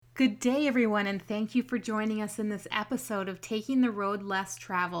Good day, everyone, and thank you for joining us in this episode of Taking the Road Less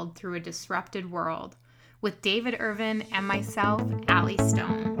Traveled Through a Disrupted World with David Irvin and myself, Allie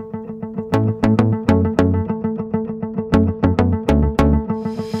Stone.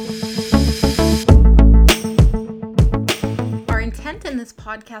 Our intent in this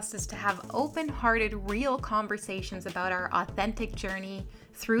podcast is to have open-hearted, real conversations about our authentic journey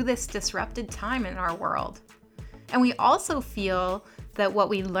through this disrupted time in our world. And we also feel that what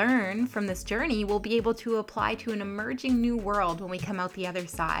we learn from this journey will be able to apply to an emerging new world when we come out the other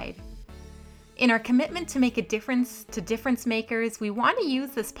side. In our commitment to make a difference to difference makers, we want to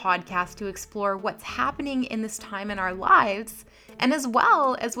use this podcast to explore what's happening in this time in our lives, and as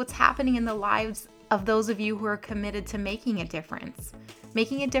well as what's happening in the lives of those of you who are committed to making a difference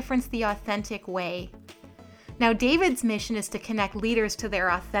the authentic way. Now, David's mission is to connect leaders to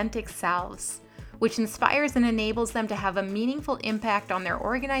their authentic selves, which inspires and enables them to have a meaningful impact on their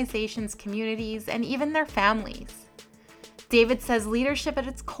organizations, communities, and even their families. David says leadership at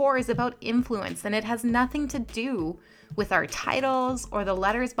its core is about influence, and it has nothing to do with our titles or the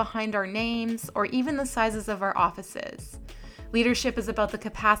letters behind our names or even the sizes of our offices. Leadership is about the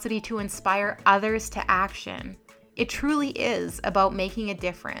capacity to inspire others to action. It truly is about making a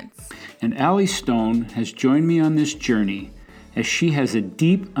difference. And Allie Stone has joined me on this journey as she has a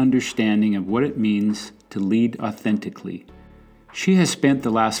deep understanding of what it means to lead authentically. She has spent the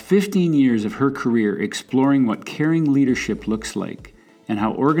last 15 years of her career exploring what caring leadership looks like and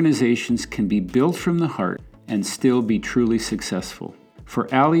how organizations can be built from the heart and still be truly successful.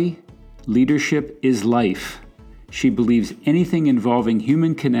 For Allie, leadership is life. She believes anything involving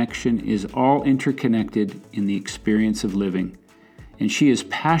human connection is all interconnected in the experience of living. And she is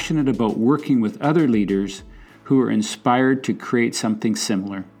passionate about working with other leaders who are inspired to create something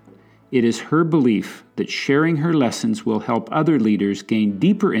similar. It is her belief that sharing her lessons will help other leaders gain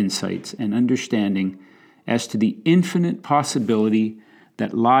deeper insights and understanding as to the infinite possibility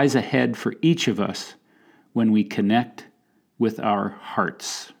that lies ahead for each of us when we connect with our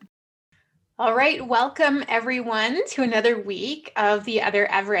hearts. All right, welcome everyone to another week of The Other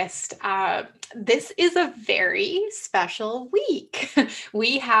Everest. This is a very special week.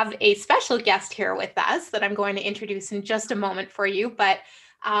 We have a special guest here with us that I'm going to introduce in just a moment for you, but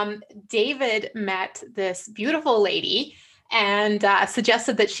David met this beautiful lady and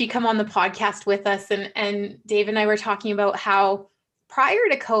suggested that she come on the podcast with us. And Dave and I were talking about how prior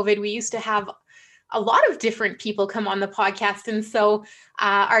to COVID, we used to have a lot of different people come on the podcast. And so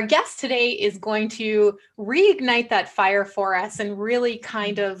our guest today is going to reignite that fire for us and really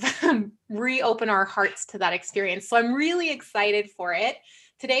kind of reopen our hearts to that experience. So I'm really excited for it.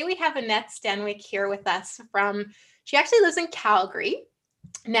 Today we have Annette Stanwick here with us she actually lives in Calgary.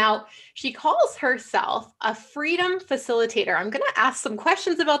 Now, she calls herself a freedom facilitator. I'm going to ask some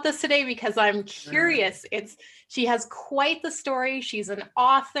questions about this today because I'm curious. She has quite the story. She's an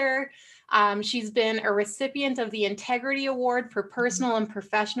author. She's been a recipient of the Integrity Award for Personal and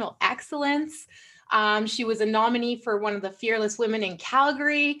Professional Excellence. She was a nominee for one of the Fearless Women in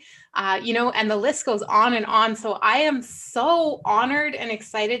Calgary, and the list goes on and on. So I am so honored and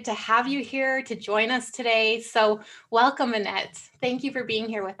excited to have you here to join us today. So welcome, Annette. Thank you for being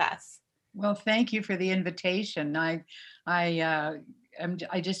here with us. Well, thank you for the invitation. I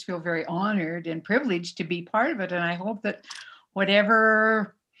just feel very honored and privileged to be part of it. And I hope that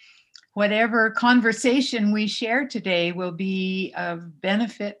whatever conversation we share today will be of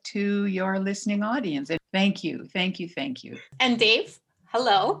benefit to your listening audience. And thank you. And Dave,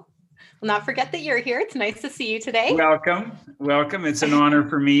 hello. Will not forget that you're here. It's nice to see you today. Welcome. It's an honor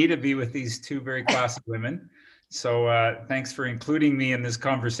for me to be with these two very classy women. So thanks for including me in this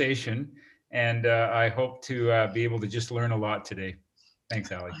conversation. And I hope to be able to just learn a lot today. Thanks,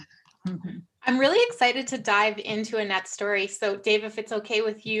 Allie. I'm really excited to dive into Annette's story. So Dave, if it's okay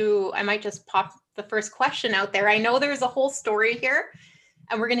with you, I might just pop the first question out there. I know there's a whole story here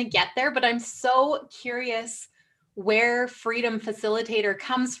and we're going to get there, but I'm so curious where Freedom Facilitator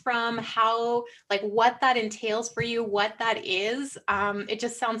comes from, what that entails for you, what that is. It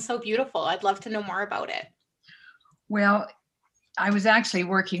just sounds so beautiful. I'd love to know more about it. Well, I was actually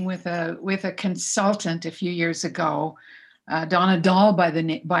working with a consultant a few years ago, Donna Dahl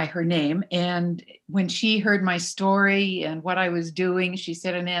by her name. And when she heard my story and what I was doing, she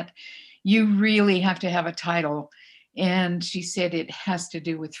said, Annette, you really have to have a title. And she said, it has to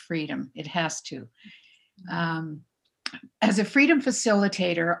do with freedom. It has to. As a freedom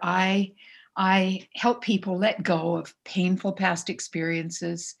facilitator, I help people let go of painful past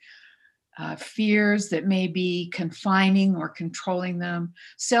experiences, fears that may be confining or controlling them,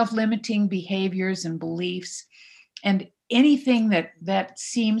 self-limiting behaviors and beliefs, and anything that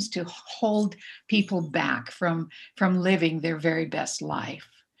seems to hold people back from living their very best life.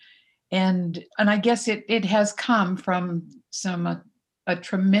 And I guess it has come from a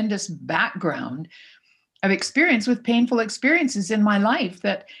tremendous background of experience with painful experiences in my life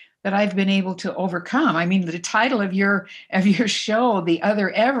that I've been able to overcome. I mean, the title of your show, The Other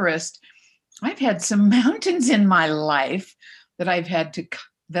Everest, I've had some mountains in my life that I've had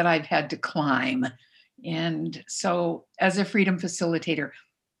to climb. And so as a freedom facilitator,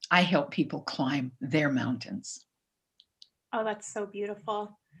 I help people climb their mountains. Oh, that's so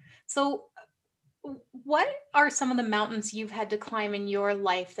beautiful. So what are some of the mountains you've had to climb in your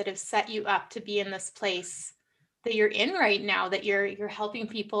life that have set you up to be in this place that you're in right now, that you're helping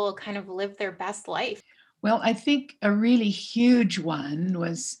people kind of live their best life? Well, I think a really huge one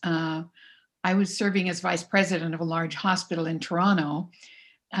was I was serving as vice president of a large hospital in Toronto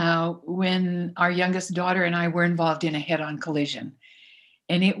when our youngest daughter and I were involved in a head-on collision.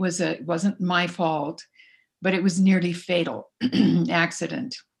 And it wasn't my fault, but it was nearly fatal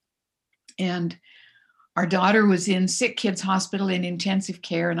accident. And our daughter was in Sick Kids Hospital in intensive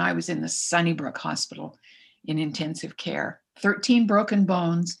care, and I was in the Sunnybrook Hospital in intensive care. 13 broken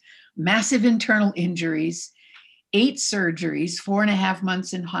bones, massive internal injuries, 8 surgeries, 4.5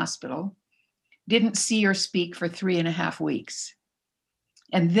 months in hospital, didn't see or speak for 3.5 weeks.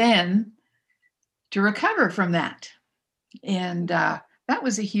 And then to recover from that. And that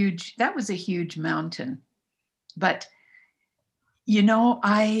was a huge mountain. But, you know,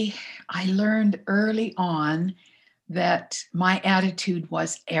 I learned early on that my attitude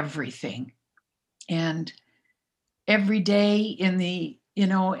was everything. And every day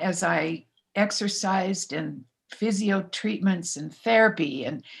as I exercised and physio treatments and therapy,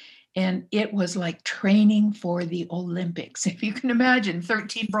 and it was like training for the Olympics. If you can imagine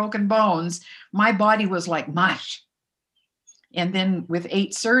 13 broken bones, my body was like mush. And then with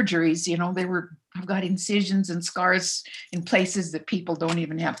 8 surgeries, I've got incisions and scars in places that people don't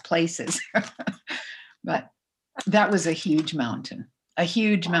even have places. But that was a huge mountain.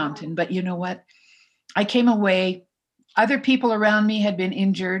 But you know what? I came away, other people around me had been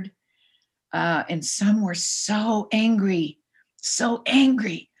injured, and some were so angry.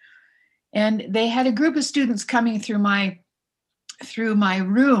 And they had a group of students coming through my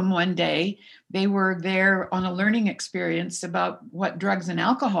room one day. They were there on a learning experience about what drugs and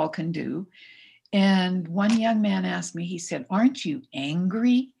alcohol can do. And one young man asked me, he said, "Aren't you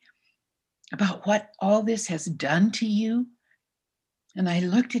angry about what all this has done to you?" And I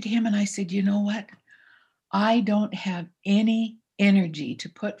looked at him and I said, "You know what? I don't have any energy to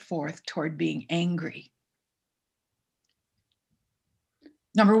put forth toward being angry."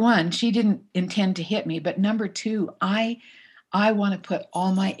 Number one, she didn't intend to hit me, but number two, I want to put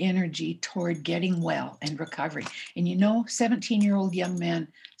all my energy toward getting well and recovery. And 17-year-old young man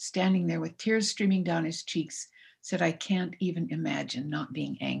standing there with tears streaming down his cheeks said, "I can't even imagine not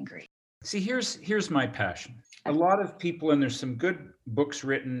being angry." See, here's my passion. A lot of people, and there's some good books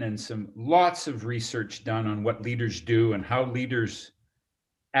written and lots of research done on what leaders do and how leaders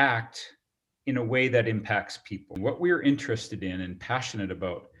act in a way that impacts people. What we're interested in and passionate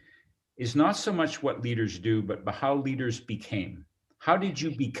about is not so much what leaders do, but how leaders became. How did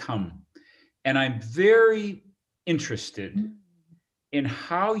you become? And I'm very interested in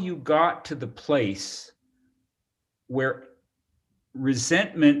how you got to the place where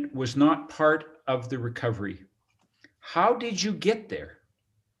resentment was not part of the recovery. How did you get there?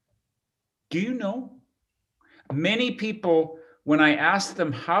 Do you know? Many people, when I ask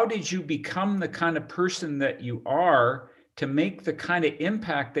them, how did you become the kind of person that you are to make the kind of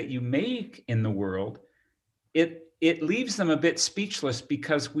impact that you make in the world, it leaves them a bit speechless,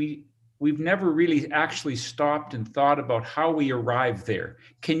 because we've never really actually stopped and thought about how we arrived there.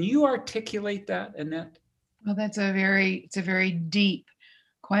 Can you articulate that, Annette? Well, it's a very deep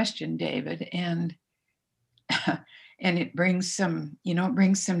question, David, and it brings some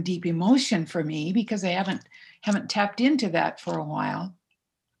deep emotion for me, because I haven't tapped into that for a while,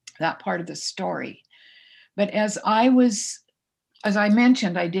 that part of the story. But as I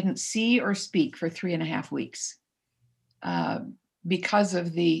mentioned, I didn't see or speak for 3.5 weeks because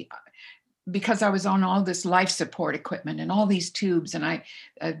I was on all this life support equipment and all these tubes, and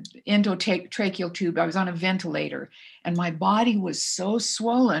endotracheal tube. I was on a ventilator, and my body was so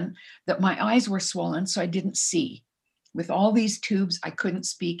swollen that my eyes were swollen, so I didn't see. With all these tubes, I couldn't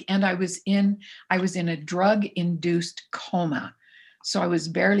speak, and I was in a drug-induced coma. So I was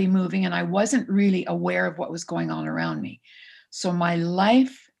barely moving, and I wasn't really aware of what was going on around me. So my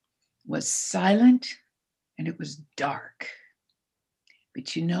life was silent and it was dark.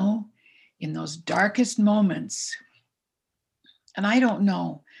 But in those darkest moments, And I don't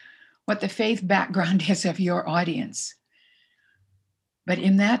know what the faith background is of your audience, but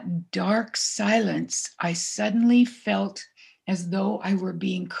in that dark silence, I suddenly felt as though I were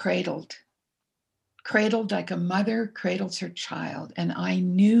being cradled like a mother cradles her child. And I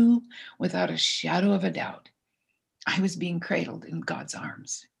knew without a shadow of a doubt, I was being cradled in God's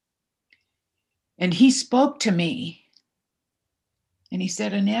arms. And he spoke to me and he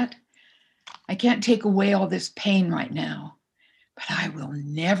said, Annette, I can't take away all this pain right now, but I will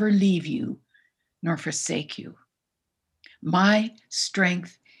never leave you nor forsake you. My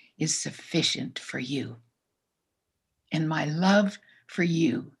strength is sufficient for you, and my love for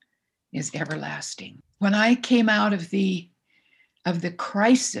you is everlasting. When I came out of the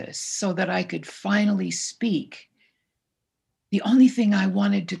crisis so that I could finally speak, the only thing I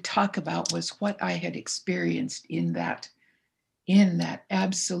wanted to talk about was what I had experienced in that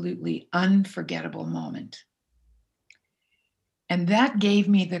absolutely unforgettable moment. And that gave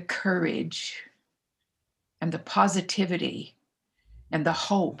me the courage and the positivity and the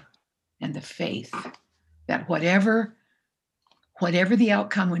hope and the faith that whatever the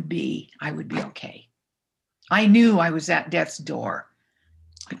outcome would be, I would be okay. I knew I was at death's door.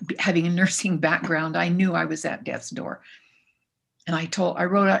 Having a nursing background, I knew I was at death's door. And I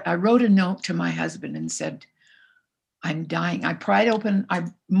wrote a note to my husband and said, I'm dying. I pried open, I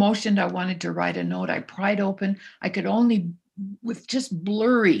motioned, I wanted to write a note. I pried open. I could only, with just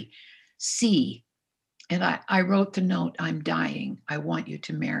blurry, see. And I wrote the note, I'm dying. I want you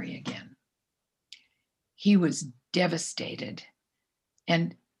to marry again. He was devastated.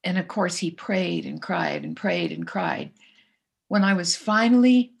 And of course, he prayed and cried and prayed and cried. When I was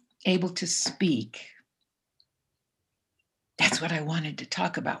finally able to speak, that's what I wanted to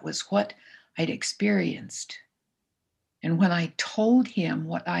talk about, was what I'd experienced. And when I told him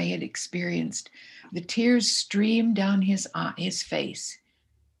what I had experienced, the tears streamed down his face.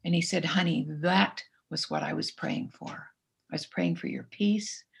 And he said, honey, that was what I was praying for. I was praying for your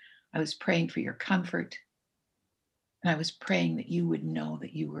peace. I was praying for your comfort. And I was praying that you would know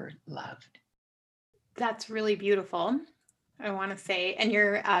that you were loved. That's really beautiful, I want to say. And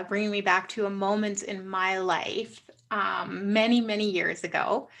you're bringing me back to a moment in my life many, many years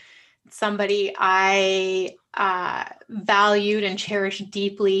ago. Somebody I valued and cherished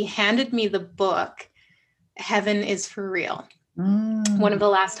deeply handed me the book, Heaven is for Real. One of the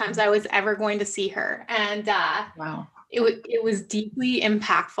last times I was ever going to see her. And wow. It was deeply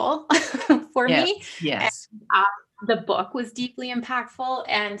impactful for me. Yes. And, the book was deeply impactful.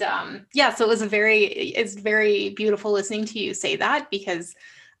 And so it's very beautiful listening to you say that, because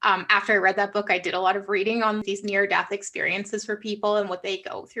after I read that book, I did a lot of reading on these near-death experiences for people and what they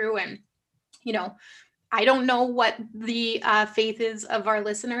go through. And, I don't know what the faith is of our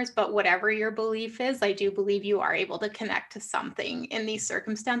listeners, but whatever your belief is, I do believe you are able to connect to something in these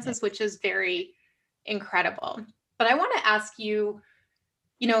circumstances, which is very incredible. But I want to ask you,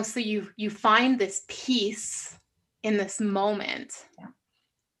 so you find this peace in this moment,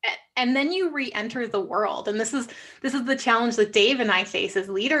 and then you re-enter the world. And this is the challenge that Dave and I face as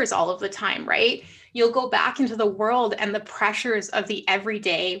leaders all of the time, right? You'll go back into the world and the pressures of the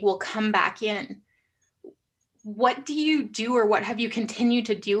everyday will come back in. What do you do, or what have you continued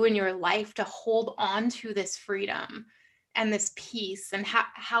to do in your life to hold on to this freedom and this peace? And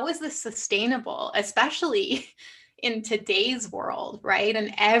how is this sustainable, especially in today's world, right?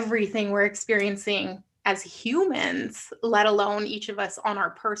 And everything we're experiencing as humans, let alone each of us on our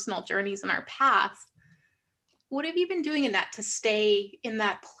personal journeys and our paths. What have you been doing in that to stay in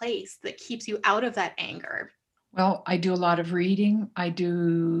that place that keeps you out of that anger? Well, I do a lot of reading. I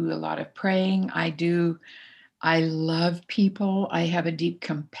do a lot of praying. I love people. I have a deep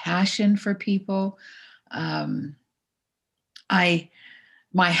compassion for people.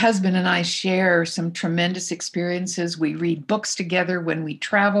 My husband and I share some tremendous experiences. We read books together when we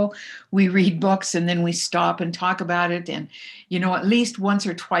travel. We read books and then we stop and talk about it. And, at least once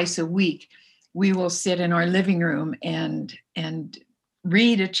or twice a week, we will sit in our living room and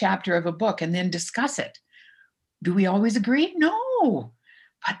read a chapter of a book and then discuss it. Do we always agree? No.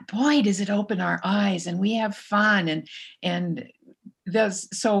 But boy, does it open our eyes, and we have fun.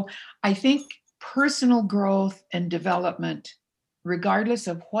 So I think personal growth and development, regardless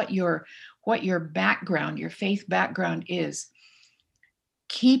of what your background, your faith background is,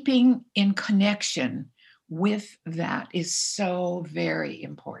 keeping in connection with that is so very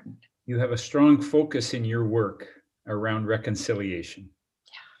important. You have a strong focus in your work around reconciliation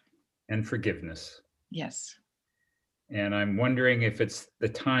and forgiveness. Yes. And I'm wondering if it's the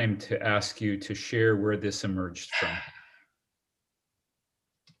time to ask you to share where this emerged from.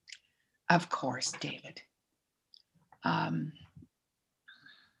 Of course, David.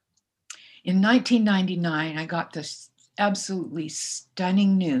 In 1999, I got this absolutely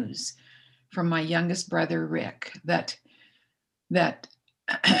stunning news from my youngest brother, Rick, that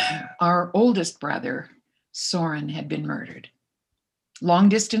our oldest brother, Soren, had been murdered. Long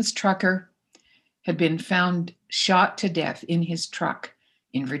distance trucker had been found shot to death in his truck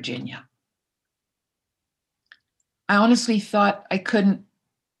in Virginia. I honestly thought I couldn't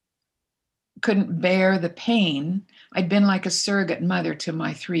bear the pain. I'd been like a surrogate mother to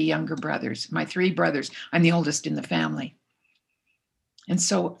my three younger brothers, my three brothers. I'm the oldest in the family. And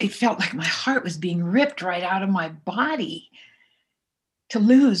so it felt like my heart was being ripped right out of my body to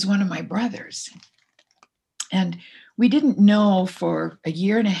lose one of my brothers. And we didn't know for a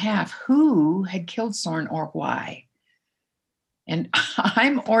year and a half who had killed Soren or why. And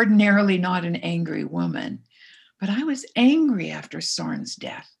I'm ordinarily not an angry woman, but I was angry after Soren's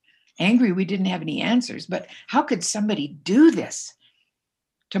death. Angry we didn't have any answers, but how could somebody do this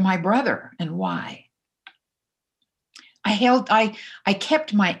to my brother and why? I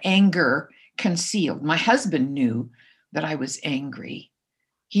kept my anger concealed. My husband knew that I was angry.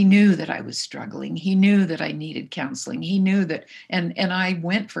 He knew that I was struggling. He knew that I needed counseling. He knew that, and I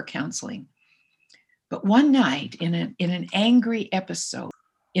went for counseling. But one night in an angry episode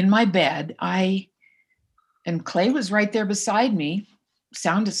in my bed, and Clay was right there beside me,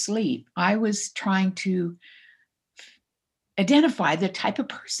 sound asleep. I was trying to identify the type of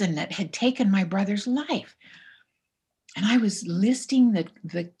person that had taken my brother's life. And I was listing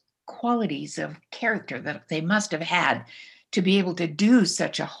the qualities of character that they must have had to be able to do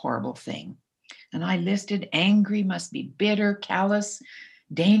such a horrible thing. And I listed angry, must be bitter, callous,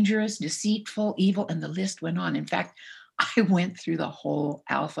 dangerous, deceitful, evil, and the list went on. In fact, I went through the whole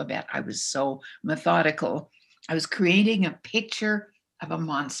alphabet. I was so methodical. I was creating a picture of a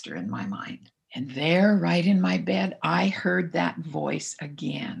monster in my mind. And there, right in my bed, I heard that voice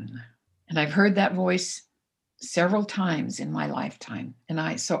again. And I've heard that voice several times in my lifetime.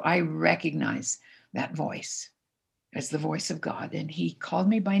 And so I recognize that voice as the voice of God. And he called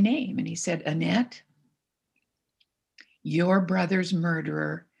me by name and he said, Annette, your brother's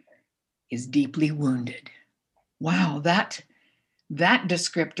murderer is deeply wounded. Wow, that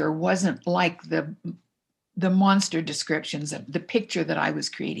descriptor wasn't like the monster descriptions of the picture that I was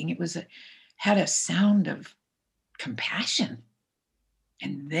creating. It had a sound of compassion.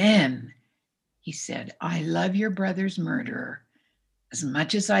 And then he said, I love your brother's murderer as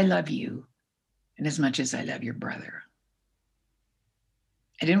much as I love you and as much as I love your brother.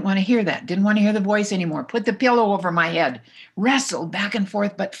 I didn't want to hear that. Didn't want to hear the voice anymore. Put the pillow over my head, wrestled back and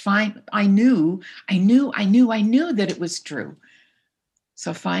forth, but fine. I knew that it was true.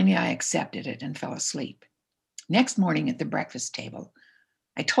 So finally I accepted it and fell asleep. Next morning at the breakfast table,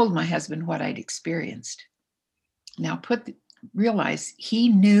 I told my husband what I'd experienced. Now realize he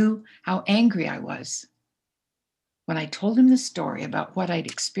knew how angry I was. When I told him the story about what I'd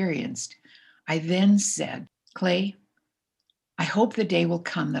experienced, I then said, Clay, I hope the day will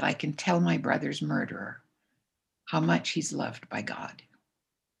come that I can tell my brother's murderer how much he's loved by God.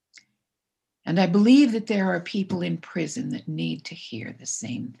 And I believe that there are people in prison that need to hear the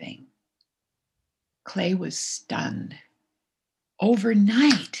same thing. Clay was stunned.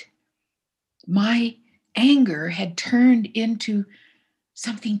 Overnight, my anger had turned into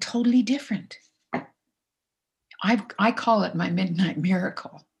something totally different. I call it my midnight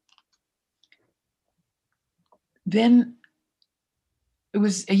miracle. Then it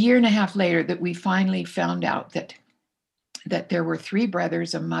was a year and a half later that we finally found out that there were three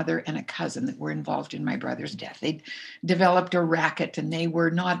brothers, a mother, and a cousin that were involved in my brother's death. They'd developed a racket, and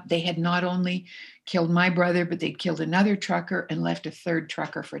they had not only killed my brother, but they'd killed another trucker and left a third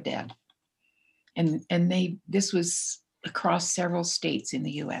trucker for dead. And this was across several states in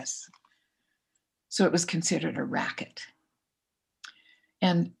the US. So it was considered a racket.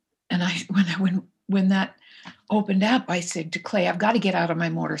 And when that opened up, I said to Clay, I've got to get out of my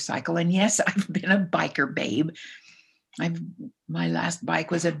motorcycle. And yes, I've been a biker babe. My last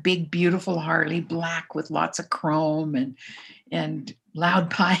bike was a big, beautiful Harley, black with lots of chrome and loud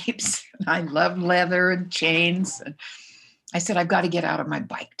pipes. I love leather and chains. And I said, I've got to get out of my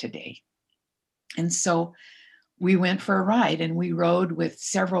bike today. And so we went for a ride and we rode with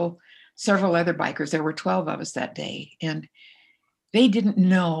several other bikers. There were 12 of us that day. And they didn't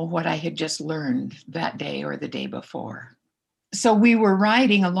know what I had just learned that day or the day before. So we were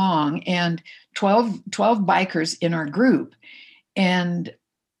riding along and 12 bikers in our group. And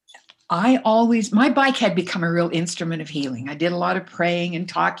my bike had become a real instrument of healing. I did a lot of praying and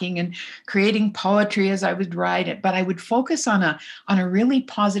talking and creating poetry as I would ride it, but I would focus on a really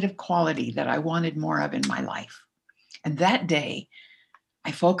positive quality that I wanted more of in my life. And that day,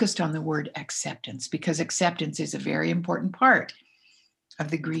 I focused on the word acceptance, because acceptance is a very important part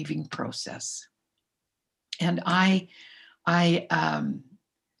of the grieving process. And I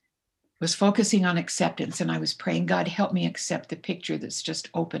was focusing on acceptance, and I was praying, God, help me accept the picture that's just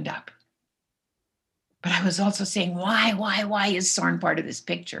opened up. But I was also saying, why is Sorn part of this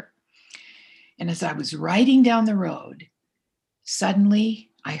picture? And as I was riding down the road,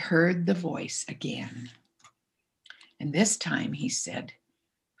 suddenly I heard the voice again. And this time he said,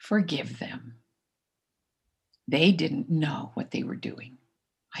 forgive them. They didn't know what they were doing.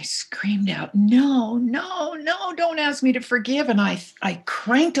 I screamed out, no, don't ask me to forgive. And I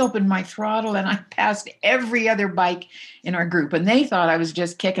cranked open my throttle and I passed every other bike in our group. And they thought I was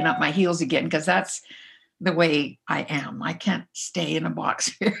just kicking up my heels again, because that's the way I am. I can't stay in a box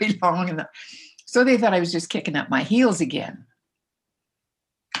very long. So they thought I was just kicking up my heels again.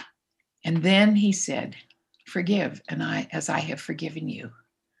 And then he said, forgive, and as I have forgiven you,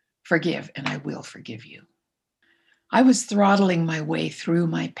 forgive, and I will forgive you. I was throttling my way through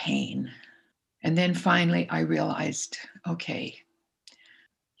my pain. And then finally I realized, okay,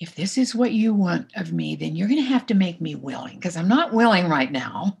 if this is what you want of me, then you're going to have to make me willing, because I'm not willing right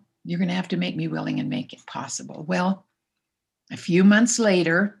now. You're going to have to make me willing and make it possible. Well, a few months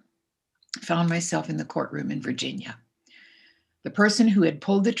later, I found myself in the courtroom in Virginia. The person who had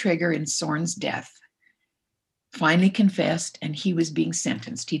pulled the trigger in Sorn's death finally confessed, and he was being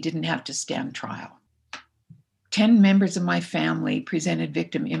sentenced. He didn't have to stand trial. 10 members of my family presented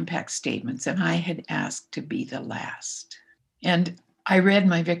victim impact statements, and I had asked to be the last. And I read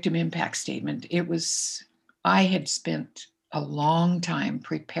my victim impact statement. I had spent a long time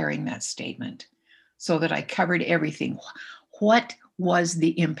preparing that statement so that I covered everything. What was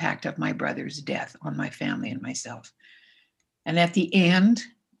the impact of my brother's death on my family and myself? And at the end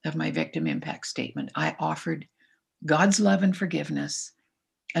of my victim impact statement, I offered God's love and forgiveness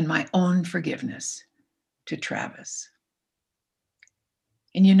and my own forgiveness to Travis.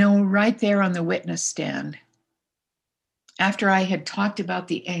 And right there on the witness stand, after I had talked about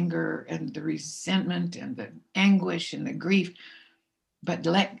the anger and the resentment and the anguish and the grief, but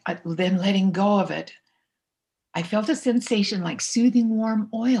then letting go of it, I felt a sensation like soothing warm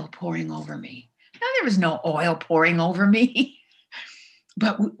oil pouring over me. Now, there was no oil pouring over me.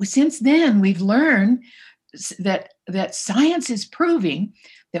 But since then, we've learned that science is proving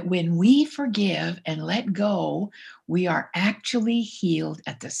that when we forgive and let go, we are actually healed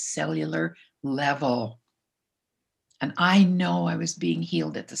at the cellular level. And I know I was being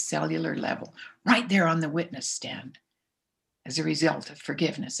healed at the cellular level right there on the witness stand as a result of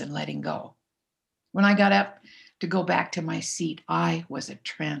forgiveness and letting go. When I got up to go back to my seat, I was a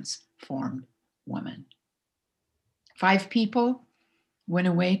transformed woman. 5 people went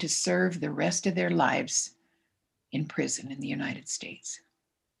away to serve the rest of their lives in prison in the United States.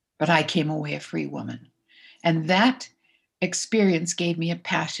 But I came away a free woman. And that experience gave me a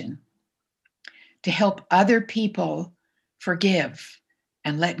passion to help other people forgive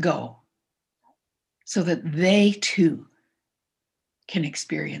and let go so that they too can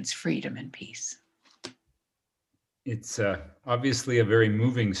experience freedom and peace. It's obviously a very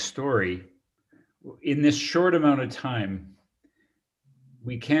moving story. In this short amount of time,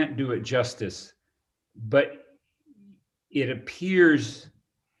 we can't do it justice, but it appears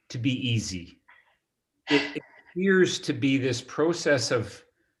to be easy. It appears to be this process of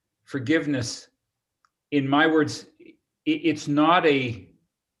forgiveness. In my words, it's not a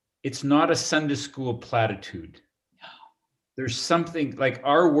Sunday school platitude. No. There's something like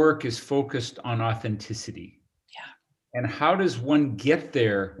our work is focused on authenticity. Yeah. And how does one get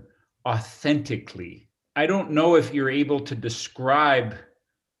there authentically? I don't know if you're able to describe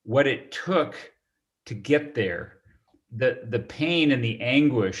what it took to get there. The pain and the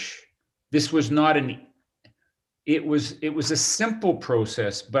anguish. This was not it was a simple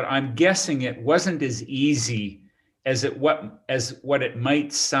process, but I'm guessing it wasn't as easy as what it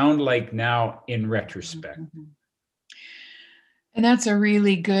might sound like now in retrospect. Mm-hmm. And that's a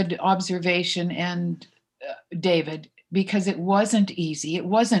really good observation, and David, because it wasn't easy. It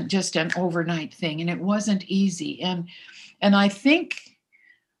wasn't just an overnight thing, and it wasn't easy. And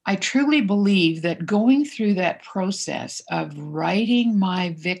I truly believe that going through that process of writing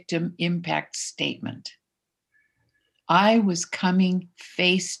my victim impact statement, I was coming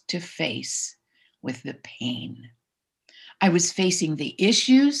face to face with the pain. I was facing the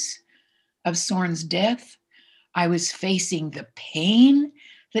issues of Sorn's death. I was facing the pain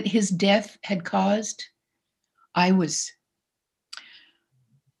that his death had caused. I'd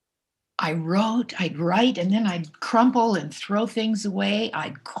write, and then I'd crumple and throw things away.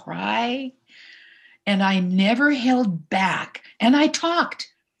 I'd cry. And I never held back. And I talked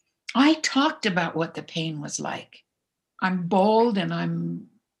about what the pain was like. I'm bold and I'm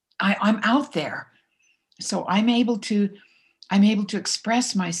out there. So I'm able to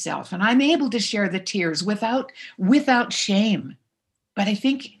express myself, and I'm able to share the tears without shame. But I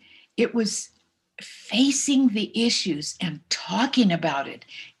think it was facing the issues and talking about it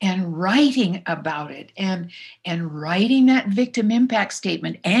and writing about it and writing that victim impact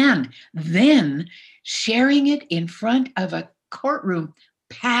statement and then sharing it in front of a courtroom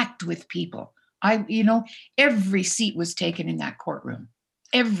packed with people. Every seat was taken in that courtroom.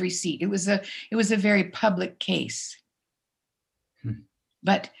 Every seat. It was a very public case.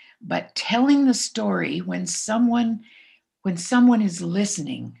 But telling the story when someone is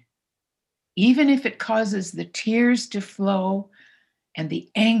listening, even if it causes the tears to flow and the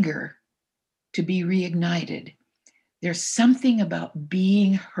anger to be reignited, there's something about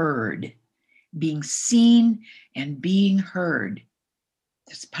being heard, being seen and being heard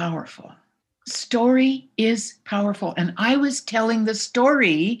that's powerful. Story is powerful. And I was telling the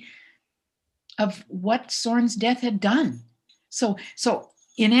story of what Soren's death had done. So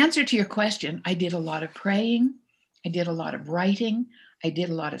in answer to your question, I did a lot of praying. I did a lot of writing. I did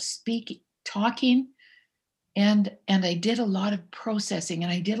a lot of speaking, talking, and I did a lot of processing,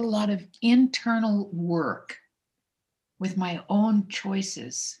 and I did a lot of internal work with my own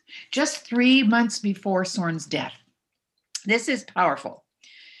choices. Just 3 months before Soren's death. This is powerful.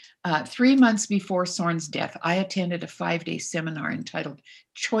 3 months before Soren's death, I attended a 5-day seminar entitled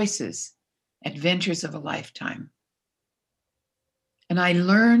Choices, Adventures of a Lifetime. And I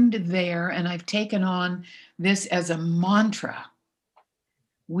learned there, and I've taken on this as a mantra.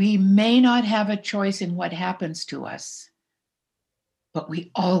 We may not have a choice in what happens to us, but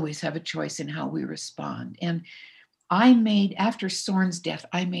we always have a choice in how we respond. And after Soren's death,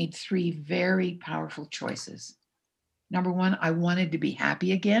 I made 3 very powerful choices. Number 1, I wanted to be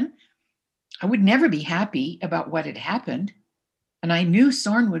happy again. I would never be happy about what had happened. And I knew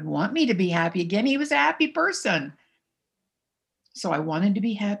Soren would want me to be happy again. He was a happy person. So I wanted to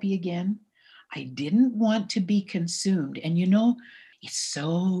be happy again. I didn't want to be consumed. And it's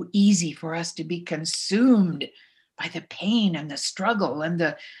so easy for us to be consumed by the pain and the struggle and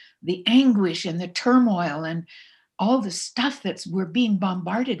the anguish and the turmoil and all the stuff we're being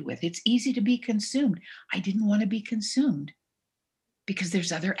bombarded with. It's easy to be consumed. I didn't want to be consumed because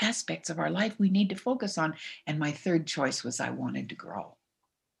there's other aspects of our life we need to focus on. And my 3rd choice was I wanted to grow.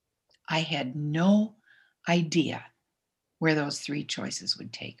 I had no idea where those 3 choices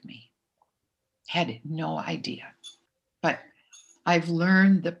would take me. Had no idea. But I've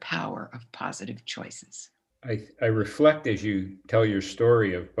learned the power of positive choices. I reflect as you tell your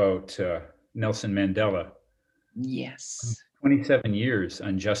story about Nelson Mandela. Yes. 27 years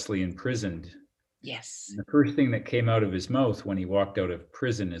unjustly imprisoned. Yes. And the first thing that came out of his mouth when he walked out of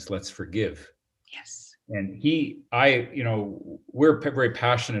prison is "let's forgive." Yes. And we're very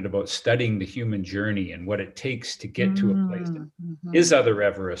passionate about studying the human journey and what it takes to get to a place that is other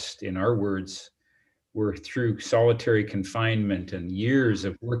Everest. In our words, we're through solitary confinement and years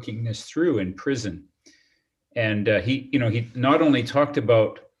of working this through in prison. And he not only talked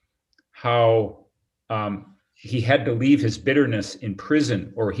about how he had to leave his bitterness in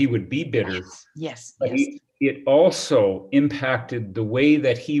prison or he would be bitter. Yes. But it also impacted the way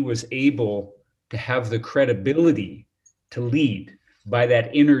that he was able to have the credibility to lead by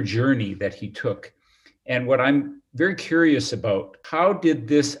that inner journey that he took. And what I'm very curious about, how did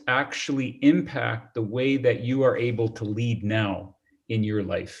this actually impact the way that you are able to lead now in your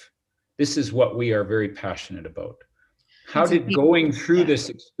life? This is what we are very passionate about. How did going through this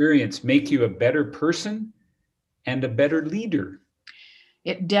experience make you a better person and a better leader?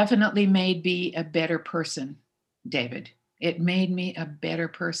 It definitely made me a better person, David. It made me a better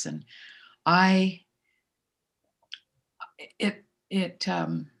person. I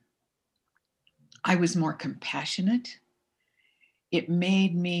was more compassionate. It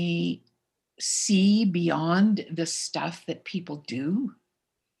made me see beyond the stuff that people do.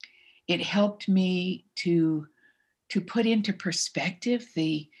 It helped me to put into perspective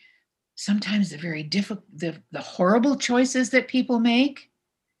sometimes the very difficult, the horrible choices that people make.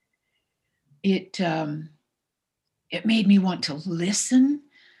 It made me want to listen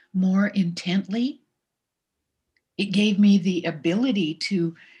more intently. It gave me the ability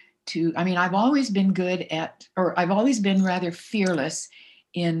I've always been I've always been rather fearless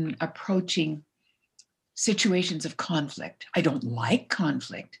in approaching situations of conflict. I don't like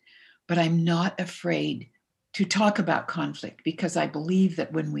conflict, but I'm not afraid to talk about conflict because I believe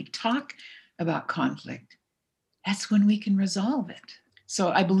that when we talk about conflict, that's when we can resolve it. So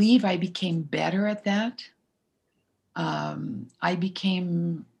I believe I became better at that. I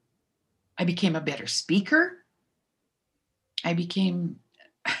became a better speaker.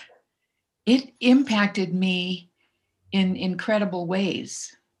 It impacted me in incredible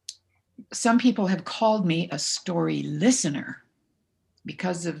ways. Some people have called me a story listener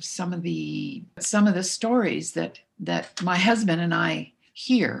because of some of the stories that my husband and I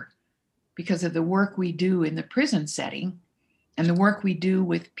hear because of the work we do in the prison setting and the work we do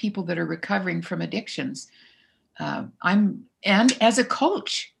with people that are recovering from addictions. And as a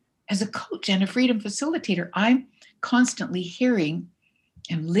coach and a freedom facilitator, I'm constantly hearing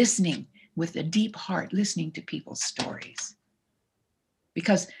and listening with a deep heart, listening to people's stories.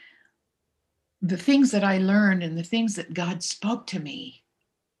 Because the things that I learned and the things that God spoke to me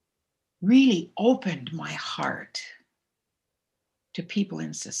really opened my heart to people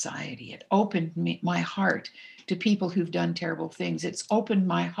in society. It opened my heart to people who've done terrible things. It's opened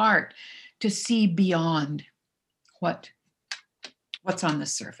my heart to see beyond what's on the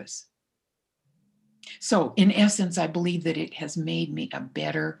surface. So in essence, I believe that it has made me a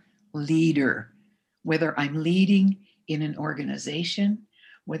better leader, whether I'm leading in an organization,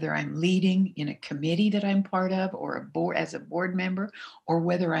 whether I'm leading in a committee that I'm part of or as a board member, or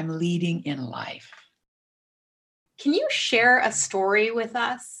whether I'm leading in life. Can you share a story with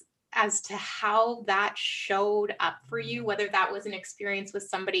us as to how that showed up for you, whether that was an experience with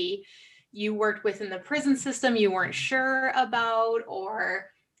somebody you worked with in the prison system you weren't sure about,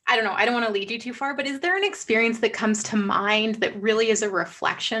 or I don't know, I don't want to lead you too far, but is there an experience that comes to mind that really is a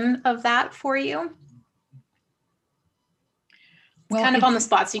reflection of that for you? Well, kind of on the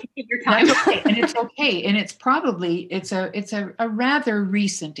spot, so you can take your time. That's okay. And it's okay. And it's a rather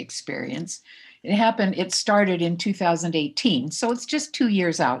recent experience. It started in 2018. So it's just 2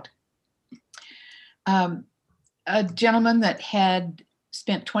 years out. A gentleman that had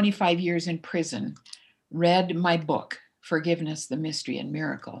spent 25 years in prison read my book, Forgiveness, the Mystery and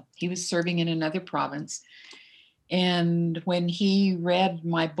Miracle. He was serving in another province. And when he read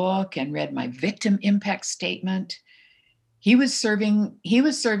my book and read my victim impact statement, he was serving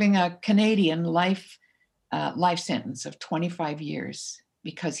a Canadian life sentence of 25 years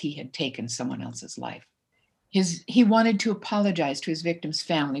because he had taken someone else's life. He wanted to apologize to his victim's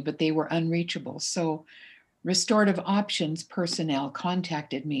family, but they were unreachable. So Restorative Options personnel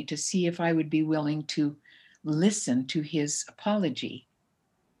contacted me to see if I would be willing to listen to his apology.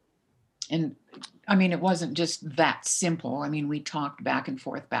 And I mean, it wasn't just that simple. I mean, we talked back and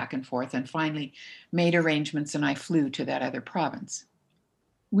forth, and finally made arrangements, and I flew to that other province.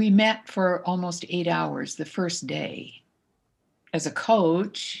 We met for almost 8 hours the first day. As a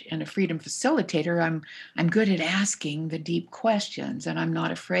coach and a freedom facilitator, I'm good at asking the deep questions, and I'm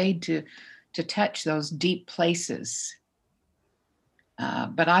not afraid to touch those deep places.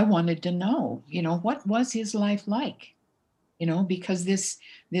 But I wanted to know, what was his life like? Because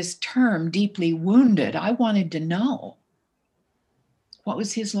this term, deeply wounded, I wanted to know what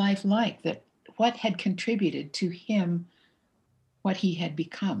was his life like, what had contributed to him, what he had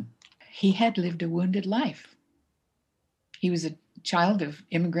become. He had lived a wounded life. He was a child of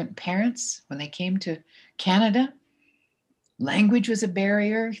immigrant parents. When they came to Canada, language was a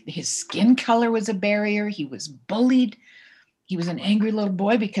barrier. His skin color was a barrier. He was bullied. He was an angry little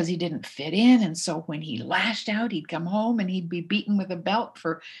boy because he didn't fit in. And so when he lashed out, he'd come home and he'd be beaten with a belt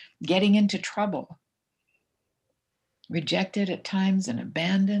for getting into trouble. Rejected at times and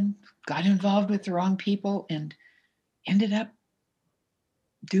abandoned, got involved with the wrong people, and ended up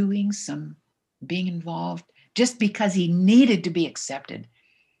being involved just because he needed to be accepted.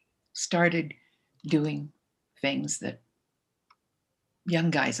 Started doing things that young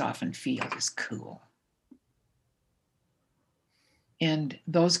guys often feel is cool. And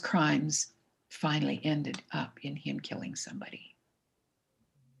those crimes finally ended up in him killing somebody.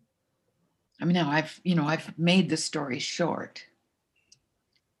 I mean, now I've made the story short.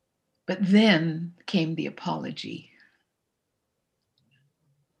 But then came the apology.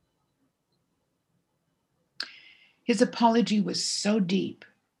 His apology was so deep,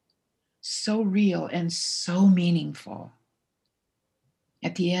 so real, and so meaningful.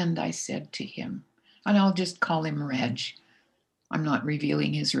 At the end, I said to him, and I'll just call him Reg. I'm not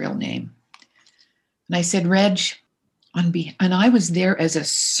revealing his real name. And I said, Reg, and I was there as a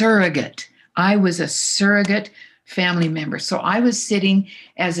surrogate. I was a surrogate family member. So I was sitting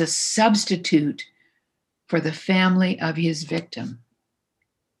as a substitute for the family of his victim.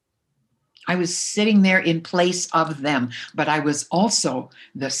 I was sitting there in place of them, but I was also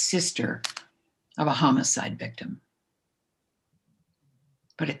the sister of a homicide victim.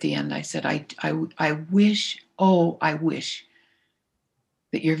 But at the end, I said, I wish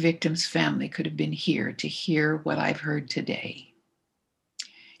that your victim's family could have been here to hear what I've heard today.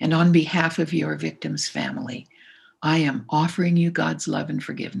 And on behalf of your victim's family, I am offering you God's love and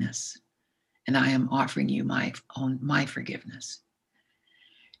forgiveness. And I am offering you my forgiveness.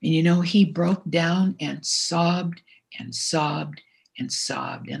 And you know, he broke down and sobbed and sobbed and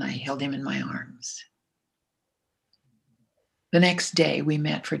sobbed, and I held him in my arms. The next day, we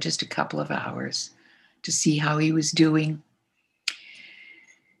met for just a couple of hours to see how he was doing.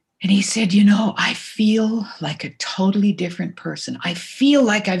 And he said, you know, I feel like a totally different person. I feel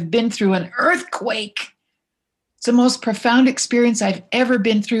like I've been through an earthquake. It's the most profound experience I've ever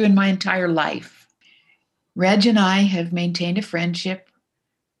been through in my entire life. Reg and I have maintained a friendship.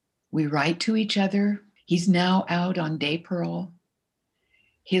 We write to each other. He's now out on day parole.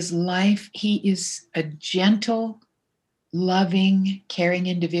 His life, he is a gentle, loving, caring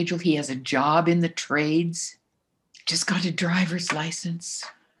individual. He has a job in the trades. Just got a driver's license.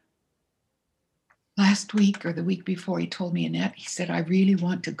 Last week or the week before, he told me, Annette, he said, I really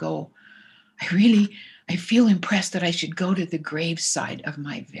want to go. I feel impressed that I should go to the graveside of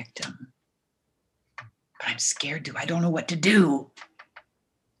my victim. But I'm scared to. I don't know what to do.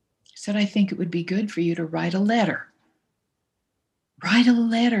 He said, I think it would be good for you to write a letter. Write a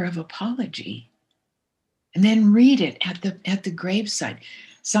letter of apology. And then read it at the graveside.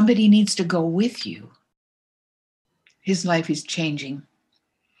 Somebody needs to go with you. His life is changing.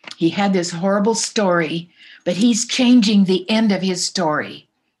 He had this horrible story, but he's changing the end of his story.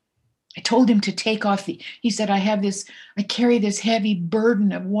 I told him to take off he said, I carry this heavy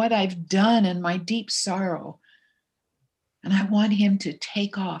burden of what I've done and my deep sorrow. And I want him to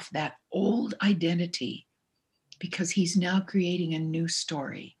take off that old identity because he's now creating a new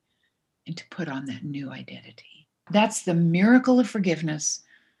story and to put on that new identity. That's the miracle of forgiveness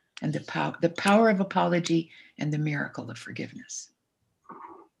and the power of apology and the miracle of forgiveness.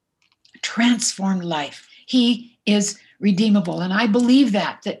 Transformed life. He is redeemable. And I believe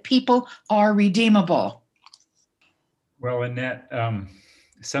that people are redeemable. Well, Annette,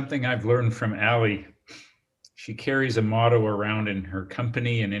 something I've learned from Allie, she carries a motto around in her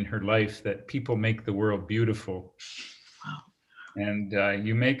company and in her life that people make the world beautiful. Wow. And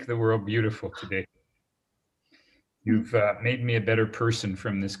you make the world beautiful today. You've made me a better person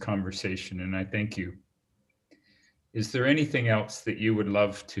from this conversation, and I thank you. Is there anything else that you would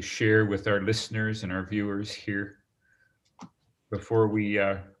love to share with our listeners and our viewers here before we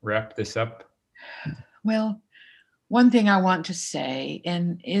wrap this up? Well, one thing I want to say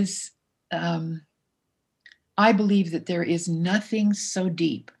is I believe that there is nothing so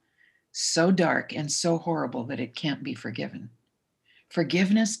deep, so dark, and so horrible that it can't be forgiven.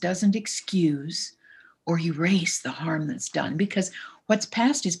 Forgiveness doesn't excuse or erase the harm that's done because what's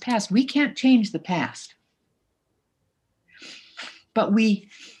past is past. We can't change the past. But we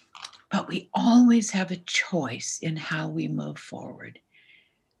always have a choice in how we move forward.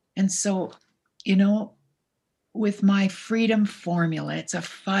 And so, you know, with my freedom formula, it's a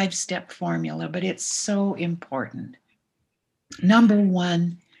 5-step formula, but it's so important. Number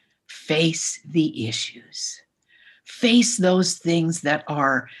 1, face the issues. Face those things that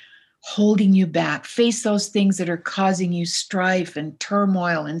are holding you back. Face those things that are causing you strife and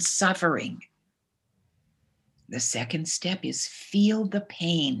turmoil and suffering. The second step is feel the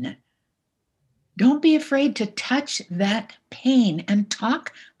pain. Don't be afraid to touch that pain and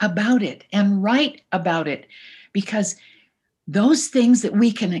talk about it and write about it, because those things that we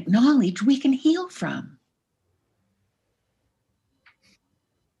can acknowledge, we can heal from.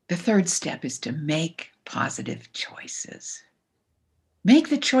 The third step is to make positive choices. Make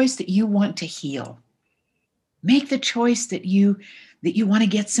the choice that you want to heal. Make the choice that you want to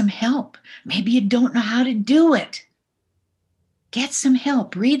get some help. Maybe you don't know how to do it. Get some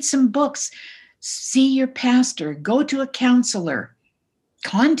help. Read some books. See your pastor. Go to a counselor.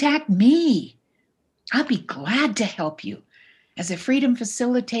 Contact me. I'll be glad to help you. As a freedom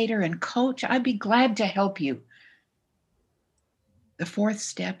facilitator and coach, I'd be glad to help you. The fourth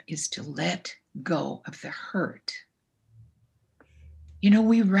step is to let go of the hurt. You know,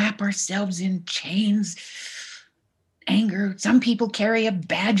 we wrap ourselves in chains, anger. Some people carry a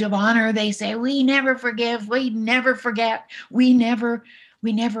badge of honor. They say, we never forgive, we never forget, we never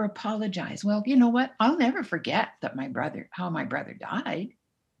apologize. Well, you know what? I'll never forget that how my brother died.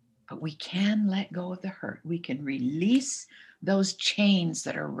 But we can let go of the hurt. We can release those chains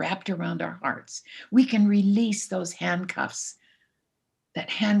that are wrapped around our hearts. We can release those handcuffs that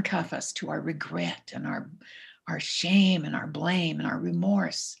handcuff us to our regret and our shame and our blame and our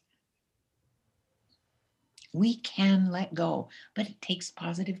remorse. We can let go, but it takes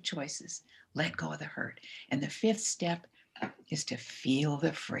positive choices. Let go of the hurt. And the fifth step is to feel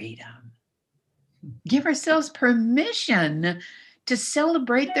the freedom. Give ourselves permission to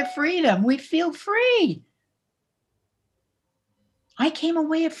celebrate the freedom. We feel free. I came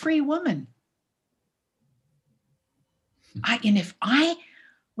away a free woman. And if I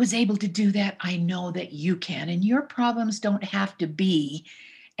was able to do that, I know that you can. And your problems don't have to be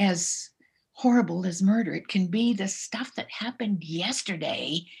as horrible as murder. It can be the stuff that happened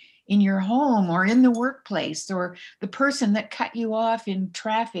yesterday in your home or in the workplace, or the person that cut you off in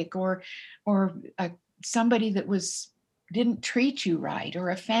traffic, or somebody that didn't treat you right,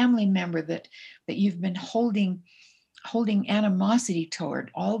 or a family member that you've been holding animosity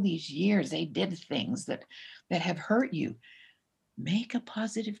toward all these years. They did things that have hurt you. Make a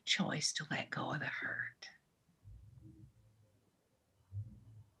positive choice to let go of the hurt.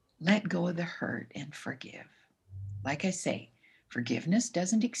 Let go of the hurt and forgive. Like I say, forgiveness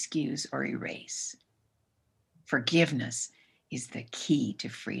doesn't excuse or erase. Forgiveness is the key to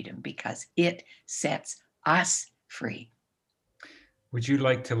freedom because it sets us free. Would you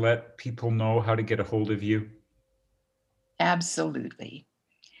like to let people know how to get a hold of you? Absolutely.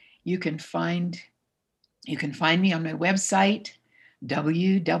 You can find me on my website,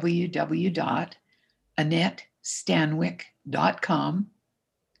 www.AnnetteStanwick.com.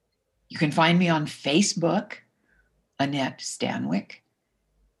 You can find me on Facebook, Annette Stanwick.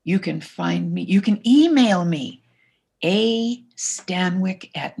 You can email me,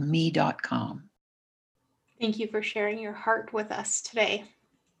 astanwick@me.com. Thank you for sharing your heart with us today.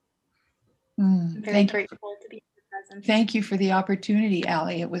 I'm very grateful to be present. Thank you for the opportunity,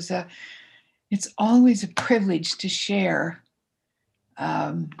 Allie. It's always a privilege to share.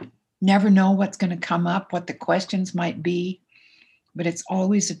 Never know what's going to come up, what the questions might be, but it's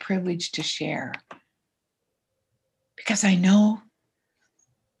always a privilege to share. Because I know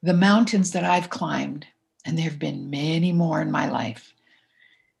the mountains that I've climbed, and there have been many more in my life.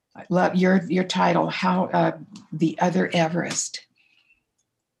 I love your title, The Other Everest.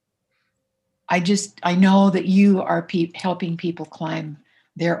 I know that you are helping people climb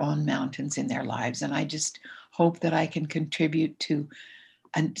their own mountains in their lives. And I just hope that I can contribute to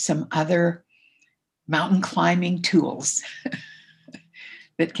some other mountain climbing tools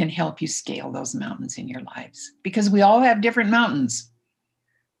that can help you scale those mountains in your lives, because we all have different mountains.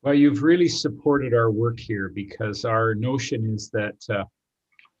 Well, you've really supported our work here, because our notion is that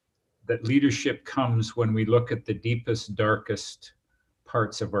that leadership comes when we look at the deepest, darkest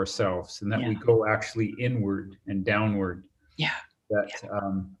parts of ourselves, and that we go actually inward and downward.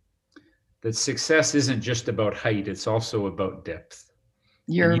 That success isn't just about height, it's also about depth.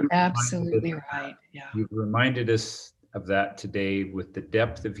 You're absolutely right. Yeah. You've reminded us of that today with the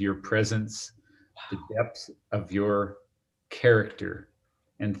depth of your presence, the depth of your character.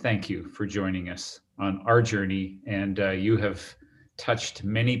 And thank you for joining us on our journey. And you have touched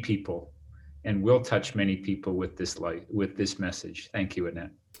many people and will touch many people with this message. Thank you,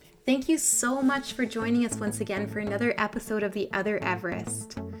 Annette. Thank you so much for joining us once again for another episode of The Other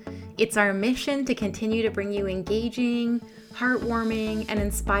Everest. It's our mission to continue to bring you engaging, heartwarming, and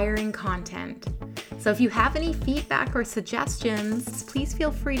inspiring content. So if you have any feedback or suggestions, please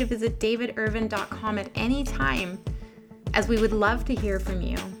feel free to visit davidirvin.com at any time, as we would love to hear from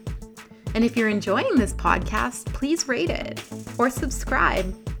you. And if you're enjoying this podcast, please rate it or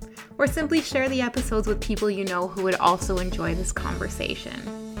subscribe, or simply share the episodes with people you know who would also enjoy this conversation.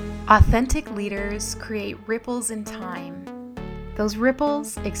 Authentic leaders create ripples in time. Those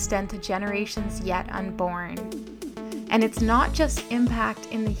ripples extend to generations yet unborn. And it's not just impact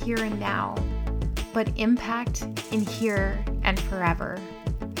in the here and now, but impact in here and forever.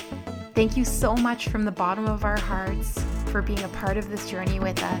 Thank you so much from the bottom of our hearts for being a part of this journey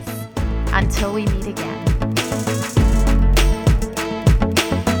with us. Until we meet again.